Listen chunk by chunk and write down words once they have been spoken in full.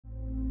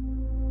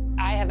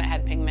haven't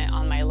had pigment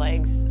on my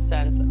legs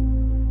since,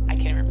 I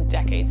can't remember,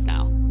 decades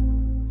now.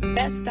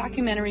 Best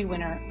Documentary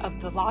winner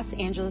of the Los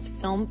Angeles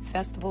Film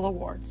Festival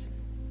Awards.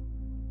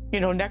 You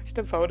know, next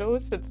to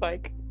photos, it's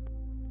like,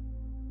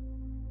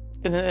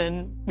 and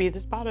then be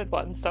the spotted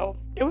one, so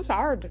it was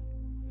hard.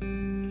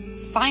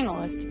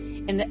 Finalist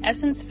in the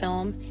Essence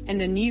Film and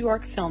the New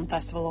York Film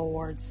Festival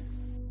Awards.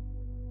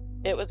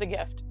 It was a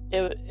gift.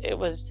 It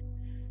was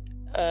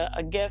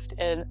a gift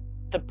and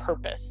the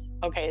purpose.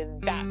 Okay,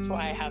 that's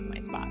why I have my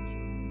spots.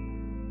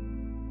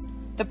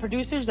 The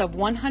producers of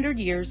 100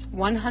 Years,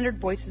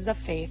 100 Voices of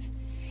Faith,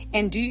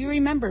 and Do You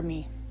Remember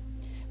Me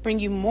bring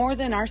you More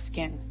Than Our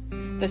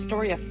Skin, the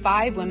story of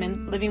 5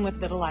 women living with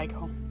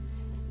vitiligo.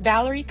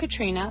 Valarie,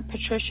 Katrina,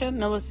 Patricia,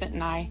 Millicent,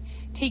 and I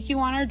take you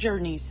on our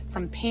journeys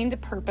from pain to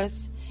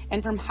purpose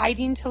and from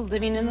hiding to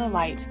living in the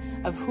light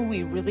of who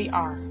we really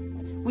are.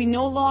 We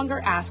no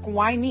longer ask,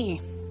 why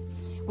me?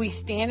 We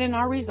stand in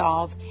our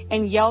resolve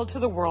and yell to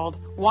the world,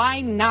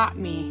 why not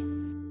me?